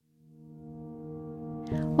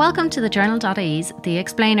Welcome to the Journal.ie's The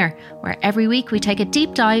Explainer, where every week we take a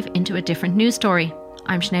deep dive into a different news story.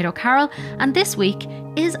 I'm Sinead O'Carroll, and this week,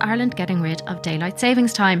 is Ireland getting rid of daylight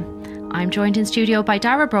savings time? I'm joined in studio by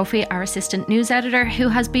Dara Brophy, our assistant news editor, who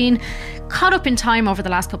has been caught up in time over the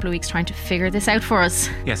last couple of weeks trying to figure this out for us.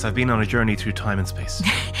 Yes, I've been on a journey through time and space.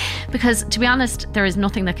 Because, to be honest, there is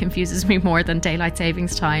nothing that confuses me more than daylight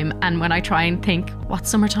savings time. And when I try and think, what's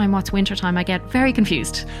summertime, what's wintertime, I get very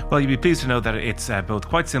confused. Well, you'd be pleased to know that it's both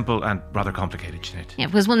quite simple and rather complicated, Sinead. Yeah,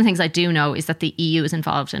 because one of the things I do know is that the EU is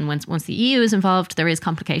involved. And once the EU is involved, there is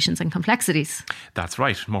complications and complexities. That's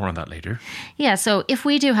right. More on that later. Yeah, so if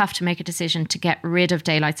we do have to make a decision to get rid of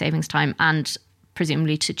daylight savings time and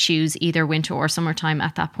presumably to choose either winter or summertime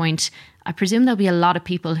at that point, I presume there'll be a lot of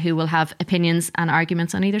people who will have opinions and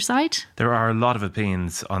arguments on either side. There are a lot of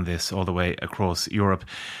opinions on this all the way across Europe,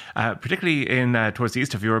 particularly towards the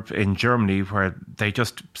east of Europe, in Germany, where they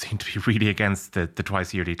just seem to be really against the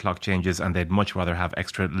twice yearly clock changes, and they'd much rather have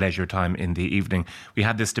extra leisure time in the evening. We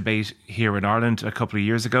had this debate here in Ireland a couple of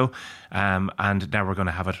years ago, and now we're going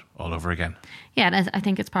to have it all over again. Yeah, and I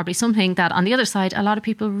think it's probably something that on the other side, a lot of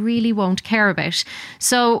people really won't care about.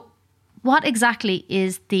 So what exactly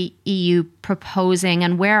is the EU proposing,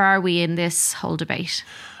 and where are we in this whole debate?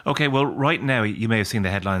 OK, well, right now, you may have seen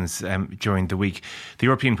the headlines during the week. The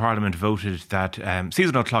European Parliament voted that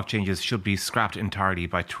seasonal clock changes should be scrapped entirely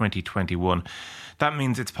by 2021. That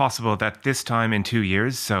means it's possible that this time in 2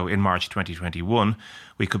 years, so in March 2021,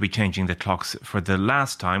 we could be changing the clocks for the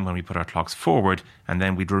last time when we put our clocks forward, and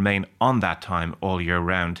then we'd remain on that time all year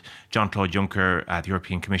round. Jean-Claude Juncker, the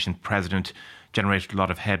European Commission President, generated a lot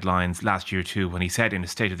of headlines last year too when he said in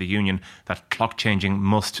his State of the Union that clock changing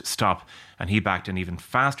must stop, and he backed an even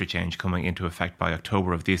faster change coming into effect by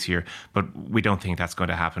October of this year. But we don't think that's going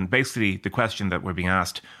to happen. Basically, the question that we're being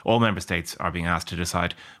asked, all member states are being asked to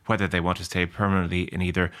decide whether they want to stay permanently in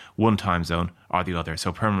either one time zone or the other.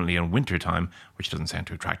 So permanently in winter time, which doesn't sound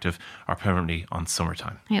too attractive, or permanently on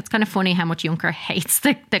summertime. Yeah, it's kind of funny how much Juncker hates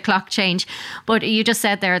the clock change. But you just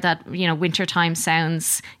said there that, winter time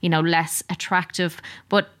sounds, less attractive.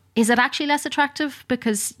 But is it actually less attractive?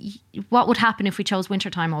 Because what would happen if we chose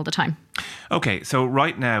wintertime all the time? OK, so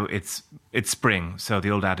right now it's spring. So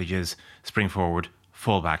the old adage is spring forward,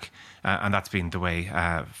 fall back. And that's been the way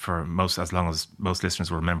for as long as most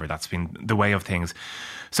listeners will remember, that's been the way of things.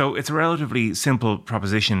 So it's a relatively simple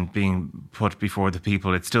proposition being put before the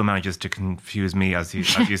people. It still manages to confuse me, as you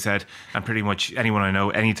said, and pretty much anyone I know,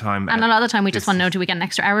 anytime. And a lot of the time we just want to know, do we get an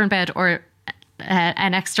extra hour in bed or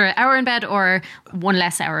an extra hour in bed or one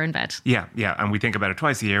less hour in bed? Yeah. And we think about it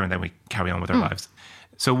twice a year and then we carry on with our lives.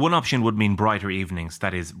 So one option would mean brighter evenings,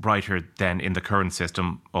 that is brighter than in the current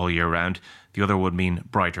system all year round. The other would mean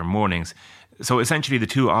brighter mornings. So essentially the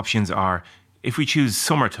two options are, if we choose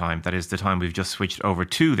summertime, that is the time we've just switched over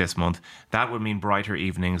to this month, that would mean brighter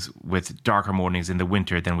evenings with darker mornings in the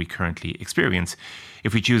winter than we currently experience.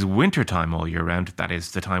 If we choose wintertime all year round, that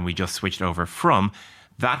is the time we just switched over from,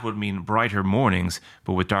 that would mean brighter mornings,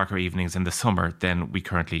 but with darker evenings in the summer than we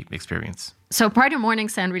currently experience. So brighter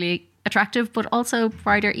mornings sound really attractive, but also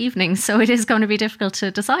brighter evenings. So it is going to be difficult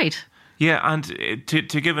to decide. Yeah, and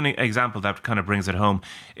to give an example that kind of brings it home,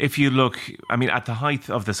 if you look, at the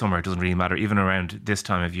height of the summer, it doesn't really matter. Even around this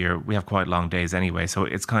time of year, we have quite long days anyway, so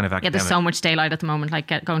it's kind of academic. Yeah, there's so much daylight at the moment,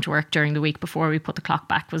 like going to work during the week before we put the clock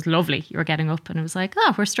back was lovely. You were getting up and it was like,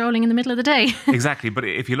 we're strolling in the middle of the day. Exactly, but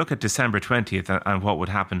if you look at December 20th and what would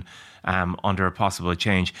happen under a possible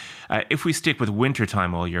change, if we stick with winter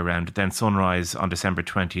time all year round, then sunrise on December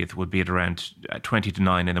 20th would be at around 20 to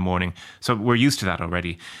 9 in the morning. So we're used to that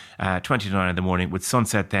already. 20 to 9 in the morning, with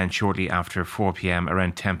sunset then shortly after 4 p.m,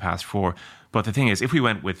 around 10 past 4. But the thing is, if we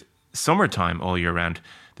went with summertime all year round,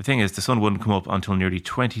 the thing is the sun wouldn't come up until nearly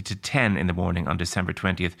 20 to 10 in the morning on December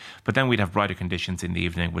 20th. But then we'd have brighter conditions in the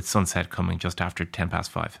evening, with sunset coming just after 10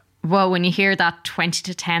 past 5. Well, when you hear that 20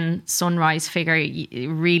 to 10 sunrise figure, it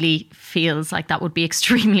really feels like that would be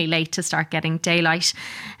extremely late to start getting daylight.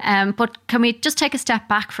 But can we just take a step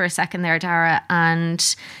back for a second there, Dara,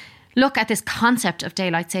 and look at this concept of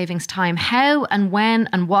daylight savings time? How and when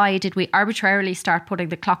and why did we arbitrarily start putting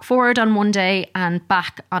the clock forward on one day and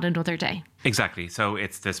back on another day? Exactly. So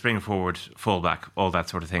it's the spring forward, fall back, all that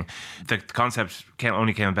sort of thing. The concept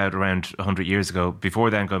only came about around 100 years ago. Before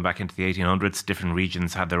then, going back into the 1800s, different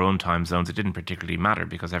regions had their own time zones. It didn't particularly matter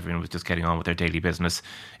because everyone was just getting on with their daily business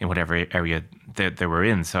in whatever area they were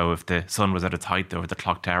in. So if the sun was at its height over the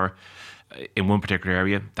clock tower in one particular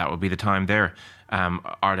area, that would be the time there.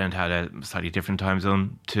 Ireland had a slightly different time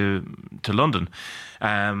zone to London.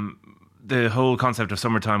 the whole concept of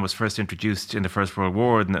summertime was first introduced in the First World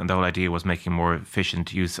War, and the whole idea was making more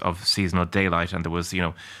efficient use of seasonal daylight, and there was,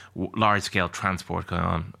 large-scale transport going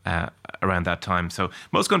on around that time. So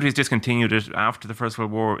most countries discontinued it after the First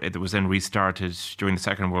World War. It was then restarted during the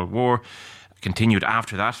Second World War, continued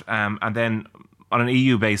after that, and then on an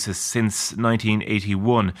EU basis since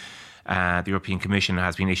 1981, the European Commission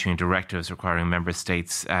has been issuing directives requiring member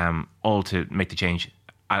states all to make the change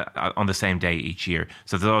on the same day each year.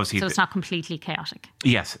 So there's obviously... So it's not completely chaotic.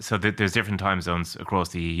 Yes. So there's different time zones across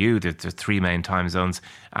the EU. There's 3 main time zones.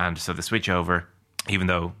 And so the switchover, even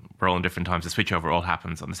though we're all in different times, the switchover all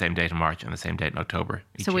happens on the same date in March and the same date in October.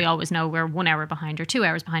 So we always know we're 1 hour behind or 2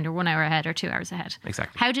 hours behind or 1 hour ahead or 2 hours ahead.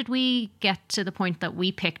 Exactly. How did we get to the point that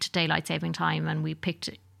we picked daylight saving time and we picked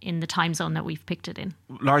in the time zone that we've picked it in?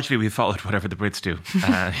 Largely, we followed whatever the Brits do.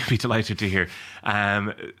 You'd be delighted to hear.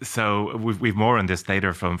 So we've more on this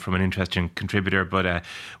later from an interesting contributor. But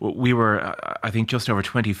we were, I think, just over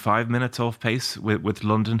 25 minutes off pace with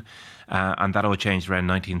London. And that all changed around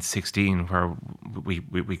 1916, where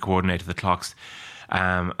we coordinated the clocks.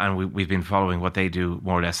 And we've been following what they do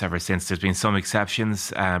more or less ever since. There's been some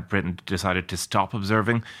exceptions. Britain decided to stop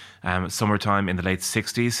observing summertime in the late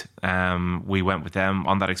 60s. We went with them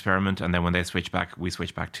on that experiment, and then when they switched back, we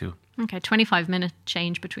switched back too. Okay, 25-minute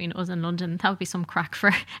change between us and London. That would be some crack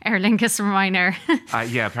for Aer Lingus from Ryanair.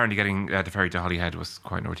 Yeah, apparently getting the ferry to Holyhead was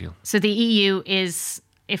quite an ordeal. So the EU is,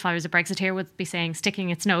 if I was a Brexiteer, would be saying sticking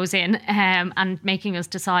its nose in and making us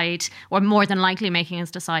decide, or more than likely making us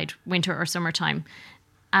decide winter or summertime.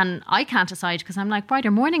 And I can't decide because I'm like, brighter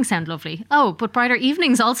mornings sound lovely. Oh, but brighter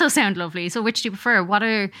evenings also sound lovely. So which do you prefer? What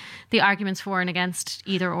are the arguments for and against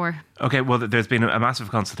either or? Okay, well, there's been a massive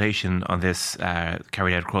consultation on this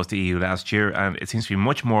carried out across the EU last year, and it seems to be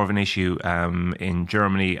much more of an issue in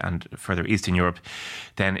Germany and further east in Europe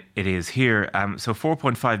than it is here. So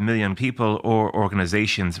 4.5 million people or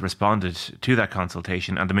organisations responded to that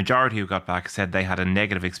consultation, and the majority who got back said they had a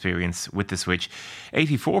negative experience with the switch.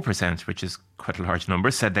 84%, which is quite a large number,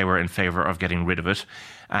 said they were in favour of getting rid of it.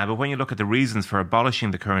 But when you look at the reasons for abolishing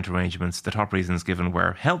the current arrangements, the top reasons given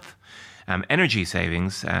were health, energy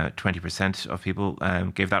savings, 20% of people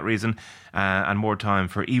gave that reason, and more time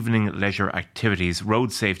for evening leisure activities.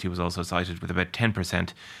 Road safety was also cited, with about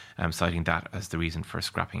 10% citing that as the reason for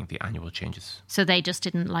scrapping the annual changes. So they just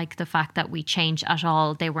didn't like the fact that we change at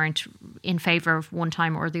all. They weren't in favour of one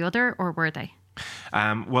time or the other, or were they?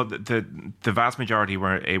 Well, the vast majority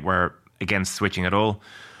were against switching at all.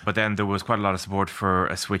 But then there was quite a lot of support for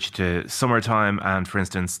a switch to summertime, and for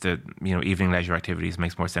instance, the evening leisure activities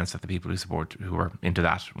makes more sense that the people who were into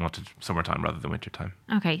that wanted summertime rather than wintertime.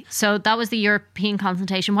 Okay, so that was the European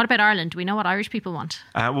consultation. What about Ireland? Do we know what Irish people want?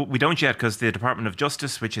 Well, we don't yet, because the Department of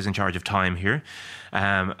Justice, which is in charge of time here,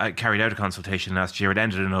 carried out a consultation last year. It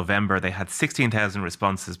ended in November. They had 16,000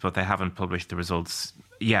 responses, but they haven't published the results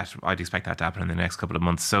yet. I'd expect that to happen in the next couple of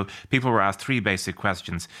months. So people were asked 3 basic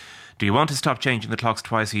questions. Do you want to stop changing the clocks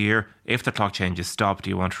twice a year? If the clock changes stop, do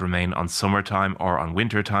you want to remain on summertime or on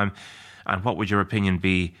wintertime? And what would your opinion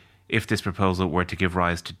be if this proposal were to give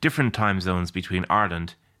rise to different time zones between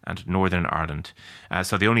Ireland and Northern Ireland?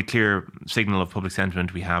 So the only clear signal of public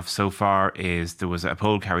sentiment we have so far is there was a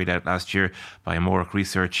poll carried out last year by Amórach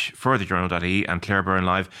Research for the Journal.ie and Claire Byrne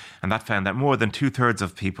Live, and that found that more than 2/3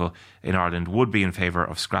 of people in Ireland would be in favour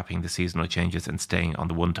of scrapping the seasonal changes and staying on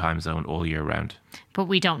the one time zone all year round. But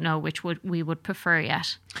we don't know which we would prefer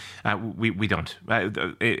yet. We don't.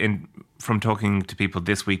 From talking to people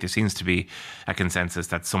this week, there seems to be a consensus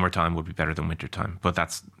that summertime would be better than wintertime. But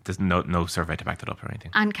there's no survey to back that up or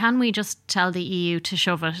anything. And can we just tell the EU to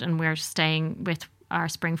shove it, and we're staying with our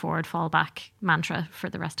spring forward, fall back mantra for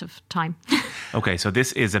the rest of time? Okay, so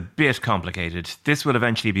this is a bit complicated. This will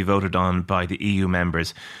eventually be voted on by the EU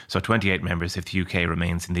members. So 28 members if the UK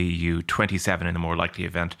remains in the EU, 27 in the more likely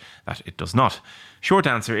event that it does not. Short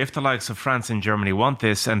answer, if the likes of France and Germany want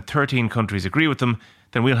this and 13 countries agree with them,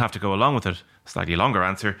 then we'll have to go along with it. Slightly longer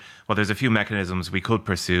answer, well, there's a few mechanisms we could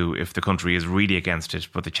pursue if the country is really against it,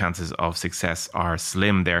 but the chances of success are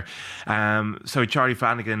slim there. So Charlie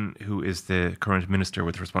Flanagan, who is the current minister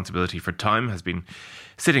with responsibility for time, has been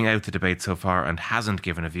sitting out the debate so far and hasn't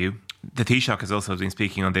given a view. The Taoiseach has also been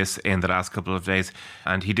speaking on this in the last couple of days,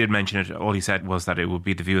 and he did mention it. All he said was that it would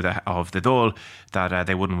be the view of the Dáil that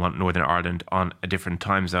they wouldn't want Northern Ireland on a different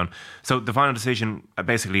time zone. So the final decision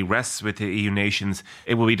basically rests with the EU nations.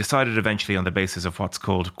 It will be decided eventually on the basis of what's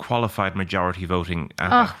called qualified majority voting.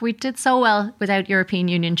 We did so well without European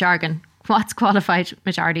Union jargon. What's qualified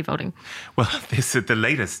majority voting? Well, the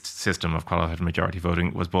latest system of qualified majority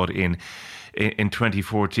voting was brought in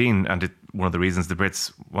 2014, and one of the reasons the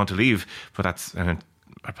Brits want to leave, but that's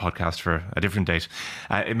a podcast for a different date.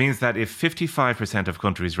 It means that if 55% of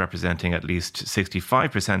countries representing at least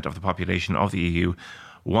 65% of the population of the EU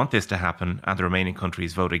want this to happen and the remaining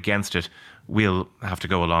countries vote against it, we'll have to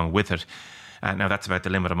go along with it. Now, that's about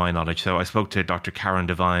the limit of my knowledge. So I spoke to Dr. Karen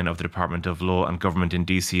Devine of the Department of Law and Government in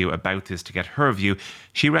DCU about this to get her view.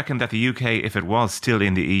 She reckoned that the UK, if it was still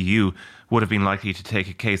in the EU, would have been likely to take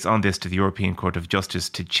a case on this to the European Court of Justice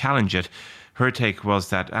to challenge it. Her take was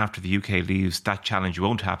that after the UK leaves, that challenge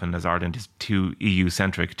won't happen, as Ireland is too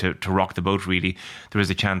EU-centric to rock the boat, really. There is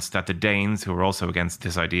a chance that the Danes, who are also against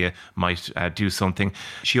this idea, might do something.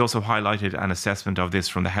 She also highlighted an assessment of this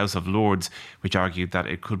from the House of Lords, which argued that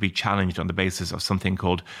it could be challenged on the basis of something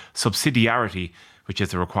called subsidiarity, which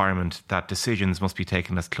is the requirement that decisions must be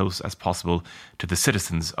taken as close as possible to the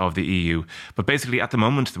citizens of the EU. But basically, at the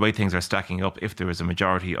moment, the way things are stacking up, if there is a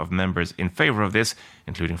majority of members in favour of this,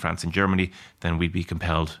 including France and Germany, then we'd be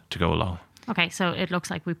compelled to go along. Okay, so it looks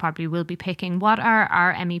like we probably will be picking. What are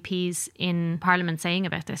our MEPs in Parliament saying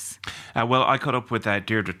about this? Well, I caught up with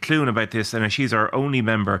Deirdre Clune about this, and she's our only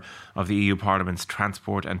member of the EU Parliament's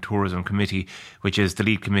Transport and Tourism Committee, which is the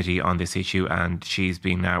lead committee on this issue, and she's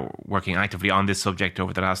been now working actively on this subject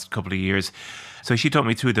over the last couple of years. So she took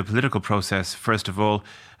me through the political process, first of all.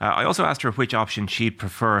 I also asked her which option she'd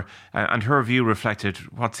prefer, and her view reflected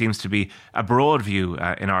what seems to be a broad view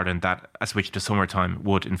in Ireland that a switch to summertime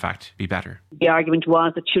would, in fact, be better. The argument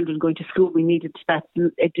was that children going to school, we needed that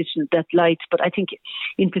addition, that light. But I think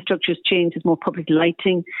infrastructure has changed. There's more public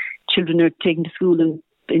lighting. Children are taken to school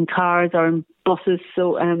in cars or in buses.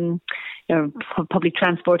 So public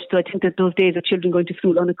transport. So I think that those days of children going to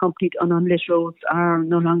school unaccompanied on unlit roads are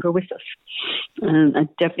no longer with us. I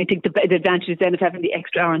definitely think the advantages then of having the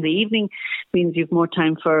extra hour in the evening means you have more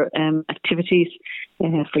time for activities,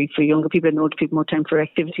 for younger people and older people, more time for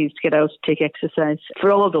activities to get out, take exercise. For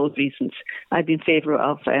all those reasons, I'd be in favour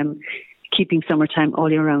of keeping summertime all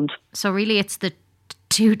year round. So really it's the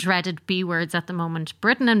two dreaded B words at the moment,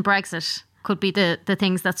 Britain and Brexit. Could be the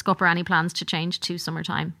things that scupper any plans to change to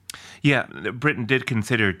summertime. Yeah, Britain did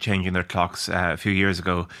consider changing their clocks a few years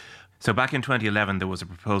ago. So back in 2011, there was a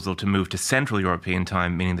proposal to move to Central European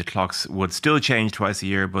time, meaning the clocks would still change twice a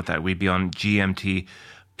year, but that we'd be on GMT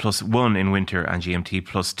 +1 in winter and GMT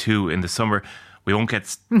 +2 in the summer. We won't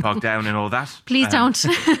get bogged down in all that. Please don't.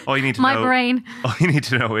 All you need to My know, brain. All you need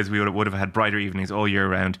to know is we would have had brighter evenings all year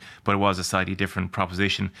round, but it was a slightly different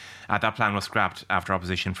proposition. That plan was scrapped after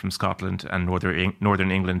opposition from Scotland and Northern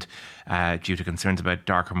England due to concerns about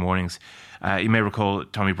darker mornings. You may recall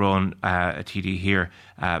Tommy Braun, a TD here,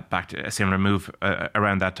 backed a similar move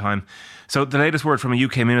around that time. So the latest word from a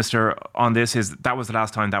UK minister on this is that was the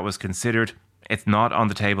last time that was considered. It's not on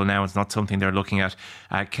the table now. It's not something they're looking at.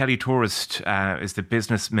 Kelly Tourist is the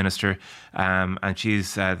business minister, and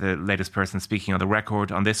she's the latest person speaking on the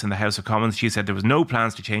record on this in the House of Commons. She said there was no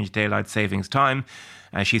plans to change daylight savings time.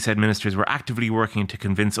 She said ministers were actively working to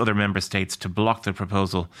convince other member states to block the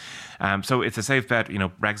proposal. So it's a safe bet.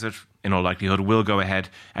 Brexit, in all likelihood, will go ahead.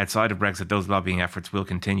 Outside of Brexit, those lobbying efforts will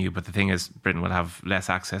continue. But the thing is, Britain will have less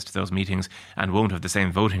access to those meetings and won't have the same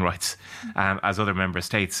voting rights as other member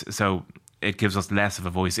states. So it gives us less of a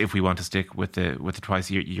voice if we want to stick with the twice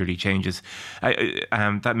yearly changes.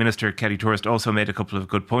 That minister, Kelly Tourist, also made a couple of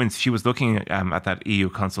good points. She was looking at that EU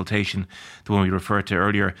consultation, the one we referred to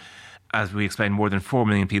earlier. As we explained, more than 4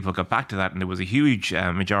 million people got back to that, and there was a huge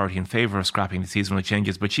majority in favour of scrapping the seasonal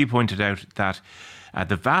changes. But she pointed out that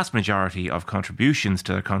the vast majority of contributions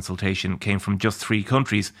to the consultation came from just 3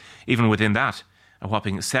 countries. Even within that, a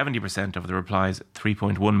whopping 70% of the replies,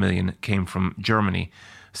 3.1 million, came from Germany.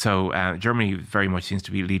 So Germany very much seems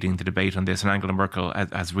to be leading the debate on this, and Angela Merkel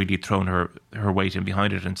has really thrown her weight in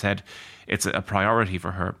behind it and said it's a priority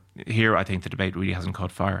for her. Here, I think the debate really hasn't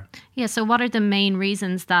caught fire. Yeah, so what are the main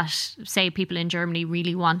reasons that, say, people in Germany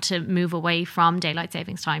really want to move away from daylight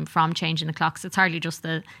savings time, from changing the clocks? It's hardly just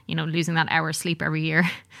losing that hour sleep every year.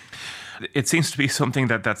 It seems to be something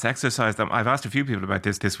that's exercised. I've asked a few people about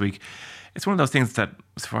this week. It's one of those things that,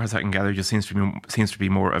 as far as I can gather, just seems to be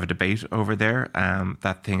more of a debate over there.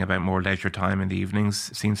 That thing about more leisure time in the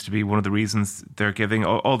evenings seems to be one of the reasons they're giving.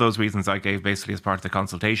 All those reasons I gave basically as part of the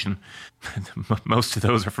consultation. Most of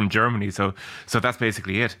those are from Germany, so that's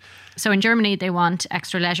basically it. So in Germany, they want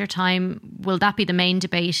extra leisure time. Will that be the main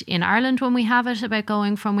debate in Ireland when we have it about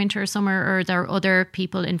going from winter or summer, or are there other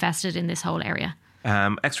people invested in this whole area?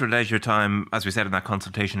 Extra leisure time, as we said in that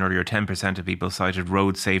consultation earlier, 10% of people cited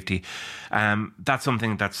road safety. That's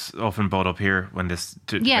something that's often brought up here when this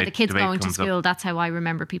debate, the kids going to school. Up. That's how I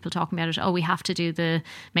remember people talking about it. Oh, we have to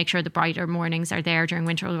make sure the brighter mornings are there during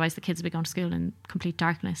winter, otherwise the kids will be going to school in complete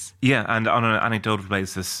darkness. Yeah, and on an anecdotal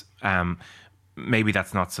basis, maybe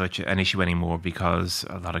that's not such an issue anymore because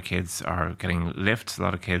a lot of kids are getting lifts, a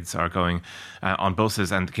lot of kids are going on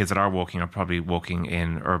buses, and the kids that are walking are probably walking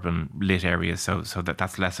in urban lit areas, so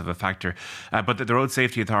that's less of a factor. But the Road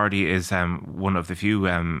Safety Authority is one of the few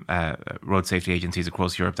road safety agencies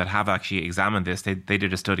across Europe that have actually examined this. They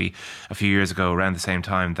did a study a few years ago around the same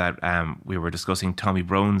time that we were discussing Tommy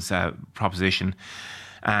Brown's proposition.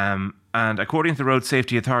 And according to the Road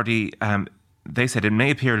Safety Authority, they said it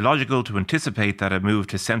may appear logical to anticipate that a move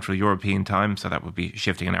to Central European time, so that would be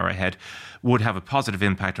shifting an hour ahead, would have a positive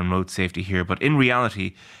impact on road safety here. But in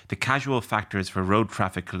reality, the causal factors for road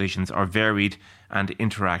traffic collisions are varied and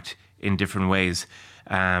interact in different ways.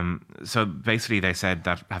 So basically they said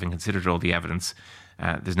that having considered all the evidence,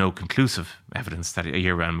 there's no conclusive evidence that a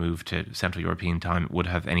year-round move to Central European time would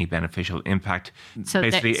have any beneficial impact. So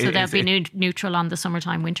they'll be neutral on the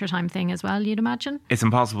summertime, wintertime thing as well, you'd imagine? It's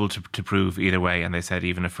impossible to prove either way. And they said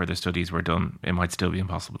even if further studies were done, it might still be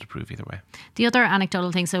impossible to prove either way. The other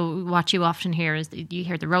anecdotal thing, so what you often hear is you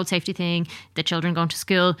hear the road safety thing, the children going to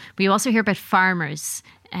school, but you also hear about farmers.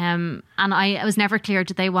 And I was never clear,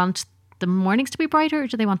 do they want the mornings to be brighter or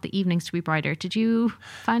do they want the evenings to be brighter? Did you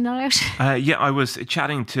find that out? Yeah, I was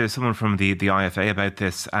chatting to someone from the IFA about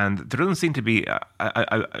this, and there doesn't seem to be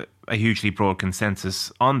a hugely broad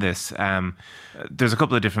consensus on this. There's a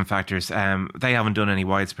couple of different factors. They haven't done any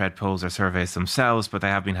widespread polls or surveys themselves, but they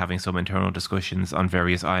have been having some internal discussions on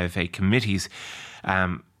various IFA committees.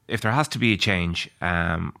 If there has to be a change,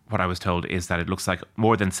 what I was told is that it looks like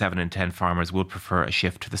more than 7 in 10 farmers would prefer a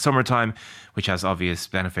shift to the summertime, which has obvious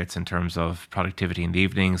benefits in terms of productivity in the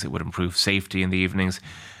evenings. It would improve safety in the evenings,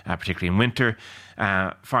 particularly in winter.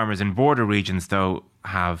 Farmers in border regions, though,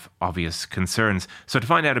 have obvious concerns. So to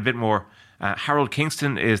find out a bit more, Harold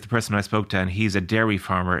Kingston is the person I spoke to, and he's a dairy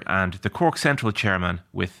farmer and the Cork Central chairman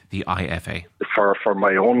with the IFA. For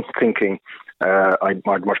my own thinking, I'd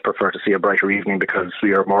much prefer to see a brighter evening because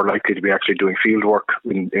we are more likely to be actually doing field work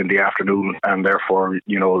in the afternoon and therefore,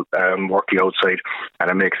 working outside.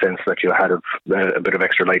 And it makes sense that you had a bit of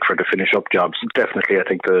extra light for the finish up jobs. Definitely, I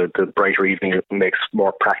think the brighter evening makes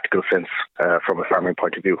more practical sense from a farming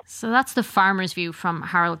point of view. So that's the farmer's view from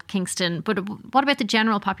Harold Kingston. But what about the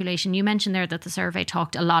general population? You mentioned there that the survey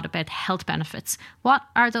talked a lot about health benefits. What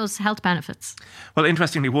are those health benefits? Well,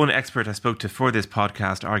 interestingly, one expert I spoke to for this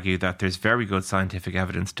podcast argued that there's very good scientific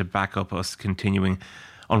evidence to back up us continuing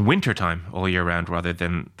on wintertime all year round rather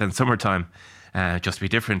than summertime, just to be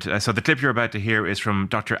different. So the clip you're about to hear is from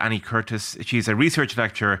Dr. Annie Curtis. She's a research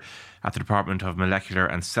lecturer at the Department of Molecular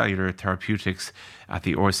and Cellular Therapeutics at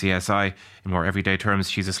the RCSI. In more everyday terms,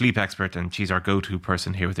 she's a sleep expert and she's our go-to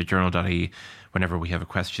person here with the Journal.ie whenever we have a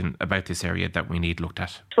question about this area that we need looked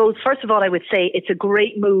at. So first of all, I would say it's a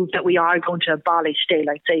great move that we are going to abolish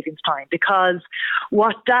daylight savings time, because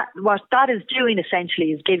what that is doing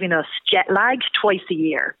essentially is giving us jet lag twice a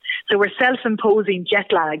year. So we're self-imposing jet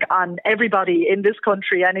lag on everybody in this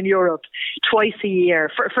country and in Europe twice a year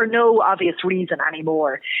for no obvious reason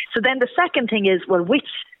anymore. So then the second thing is, well, which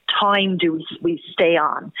time do we stay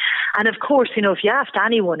on? And of course, if you asked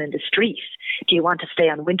anyone in the street, do you want to stay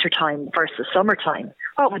on wintertime versus summertime?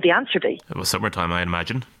 What would the answer be? It was summertime, I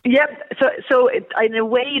imagine. Yep. So in a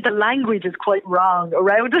way, the language is quite wrong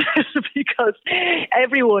around it because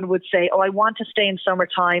everyone would say, I want to stay in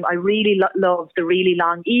summertime. I really love the really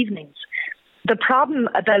long evenings. The problem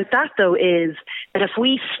about that, though, is that if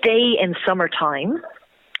we stay in summertime,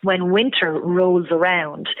 when winter rolls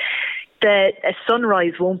around, a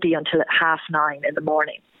sunrise won't be until 9:30 in the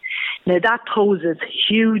morning. Now, that poses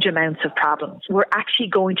huge amounts of problems. We're actually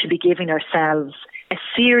going to be giving ourselves a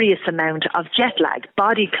serious amount of jet lag,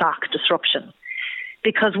 body clock disruption,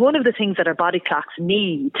 because one of the things that our body clocks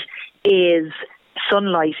need is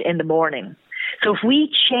sunlight in the morning. So if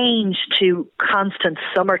we change to constant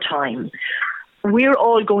summertime, we're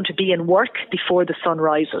all going to be in work before the sun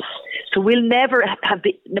rises. So we'll never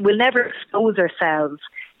expose ourselves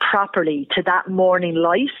properly to that morning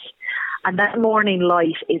light. And that morning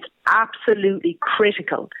light is absolutely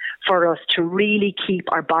critical for us to really keep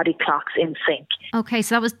our body clocks in sync. Okay,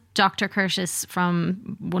 so that was Dr. Curtis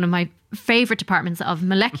from one of my favourite departments of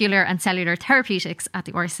Molecular and Cellular Therapeutics at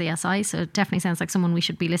the RCSI. So it definitely sounds like someone we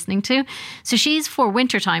should be listening to. So she's for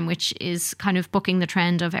wintertime, which is kind of bucking the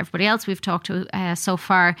trend of everybody else we've talked to so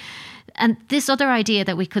far. And this other idea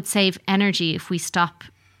that we could save energy if we stop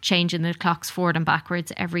changing the clocks forward and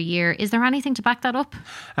backwards every year. Is there anything to back that up?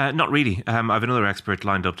 Not really. I have another expert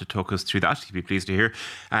lined up to talk us through that. You'd be pleased to hear.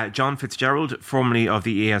 John Fitzgerald, formerly of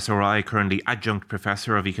the ESRI, currently adjunct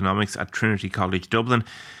professor of economics at Trinity College Dublin.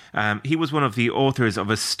 He was one of the authors of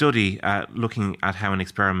a study looking at how an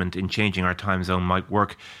experiment in changing our time zone might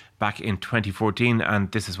work back in 2014, and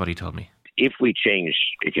this is what he told me. If we change,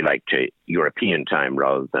 if you like, to European time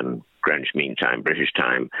rather than Greenwich Mean Time, British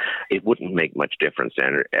time, it wouldn't make much difference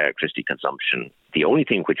in electricity consumption. The only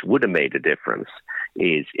thing which would have made a difference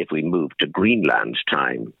is if we moved to Greenland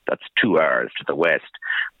time. That's 2 hours to the west,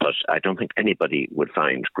 but I don't think anybody would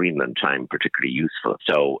find Greenland time particularly useful.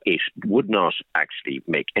 So it would not actually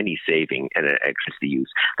make any saving in electricity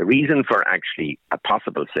use. The reason for actually a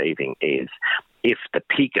possible saving is if the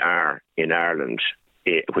peak hour in Ireland,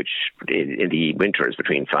 which in the winter is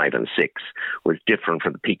between 5 and 6, was different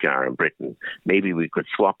from the peak hour in Britain. Maybe we could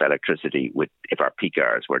swap electricity if our peak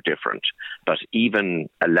hours were different. But even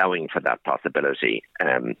allowing for that possibility,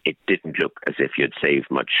 it didn't look as if you'd save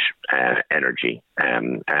much energy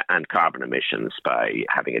and carbon emissions by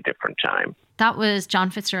having a different time. That was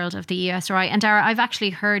John Fitzgerald of the ESRI. And Dara, I've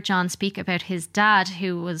actually heard John speak about his dad,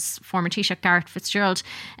 who was former Taoiseach Garret Fitzgerald,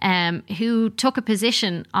 who took a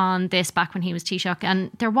position on this back when he was Taoiseach.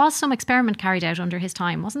 And there was some experiment carried out under his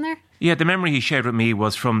time, wasn't there? Yeah, the memory he shared with me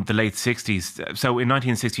was from the late 60s. So in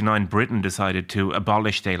 1969, Britain decided to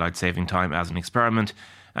abolish daylight saving time as an experiment.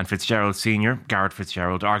 And Fitzgerald Sr., Garret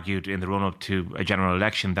Fitzgerald, argued in the run-up to a general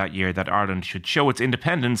election that year that Ireland should show its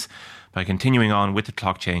independence by continuing on with the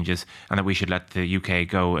clock changes and that we should let the UK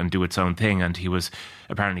go and do its own thing. And he was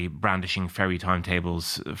apparently brandishing ferry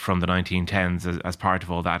timetables from the 1910s as part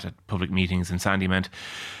of all that at public meetings in Sandymount.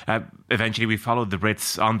 Eventually, we followed the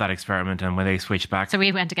Brits on that experiment, and when they switched back... So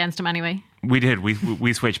we went against them anyway? We did.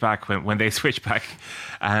 We switched back when they switched back.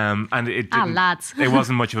 And it didn't, lads. It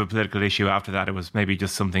wasn't much of a political issue after that. It was maybe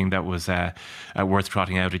just something that was worth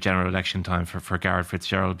trotting out at general election time for Garret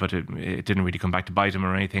Fitzgerald, but it didn't really come back to bite him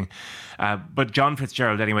or anything. But John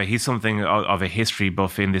Fitzgerald, anyway, he's something of a history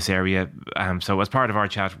buff in this area. So as part of our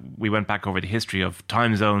chat, we went back over the history of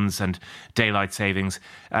time zones and daylight savings,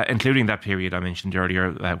 including that period I mentioned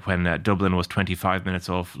earlier when Dublin was 25 minutes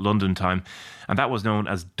off London time. And that was known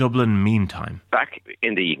as Dublin Mean Time. Back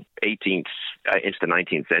in the 18th into the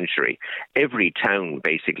 19th century, every town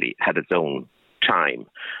basically had its own time,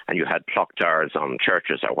 and you had clock towers on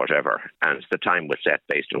churches or whatever, and the time was set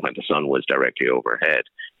based on when the sun was directly overhead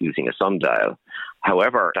using a sundial.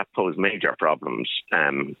 However, that posed major problems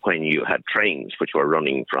when you had trains which were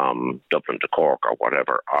running from Dublin to Cork or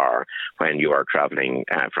whatever, or when you are travelling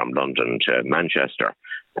from London to Manchester,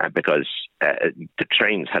 because the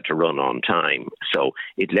trains had to run on time. So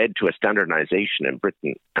it led to a standardisation in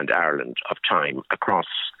Britain and Ireland of time across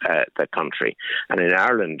the country. And in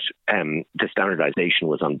Ireland, the standardisation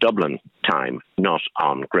was on Dublin time, not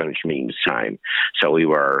on Greenwich Mean Time. So we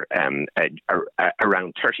were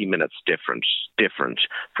around 30 minutes different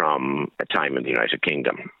from a time in the United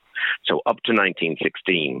Kingdom. So up to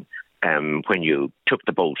 1916, when you took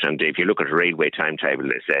the boat, and if you look at a railway timetable,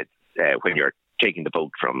 it said when you're taking the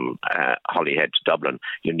boat from Holyhead to Dublin,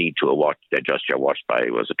 you need to adjust your watch by,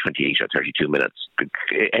 was it 28 or 32 minutes?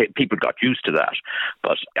 People got used to that.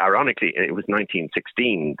 But ironically, it was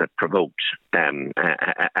 1916 that provoked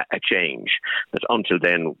a change. That until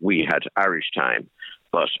then, we had Irish time.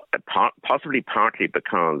 But possibly partly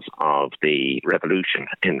because of the revolution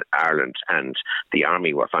in Ireland and the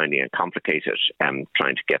army were finding it complicated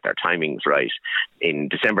trying to get their timings right. In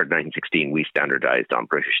December 1916, we standardised on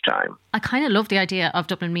British time. I kind of love the idea of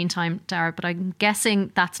Dublin Mean Time, Dara, but I'm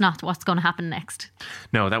guessing that's not what's going to happen next.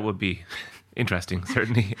 No, that would be interesting,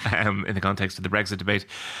 certainly, in the context of the Brexit debate.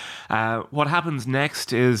 What happens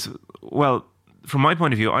next is, well, from my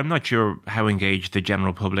point of view, I'm not sure how engaged the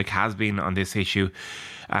general public has been on this issue.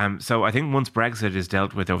 So I think once Brexit is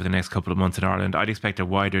dealt with over the next couple of months in Ireland, I'd expect a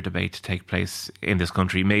wider debate to take place in this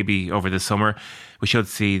country. Maybe over the summer, we should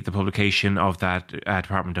see the publication of that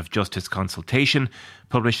Department of Justice consultation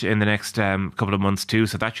published in the next couple of months too.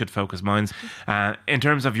 So that should focus minds. In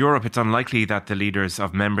terms of Europe, it's unlikely that the leaders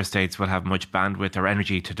of member states will have much bandwidth or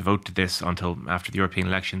energy to devote to this until after the European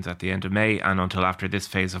elections at the end of May and until after this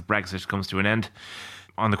phase of Brexit comes to an end.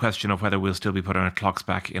 On the question of whether we'll still be putting our clocks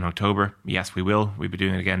back in October, yes, we will. We'll be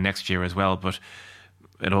doing it again next year as well, but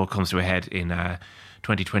it all comes to a head in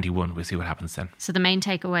 2021. We'll see what happens then. So the main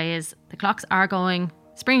takeaway is the clocks are going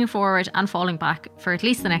springing forward and falling back for at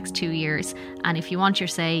least the next 2 years. And if you want your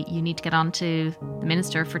say, you need to get on to the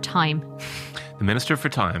Minister for Time. The Minister for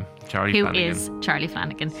Time, Charlie Flanagan. Who is Charlie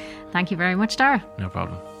Flanagan. Thank you very much, Dara. No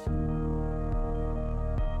problem.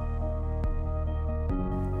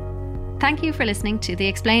 Thank you for listening to The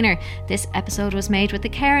Explainer. This episode was made with the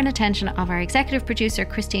care and attention of our executive producer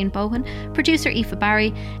Christine Bowen, producer Aoife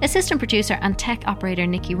Barry, assistant producer and tech operator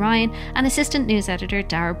Nikki Ryan, and assistant news editor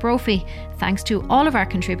Dara Brophy. Thanks to all of our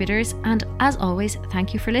contributors, and as always,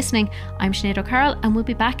 thank you for listening. I'm Sinead O'Carroll, and we'll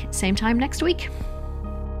be back same time next week.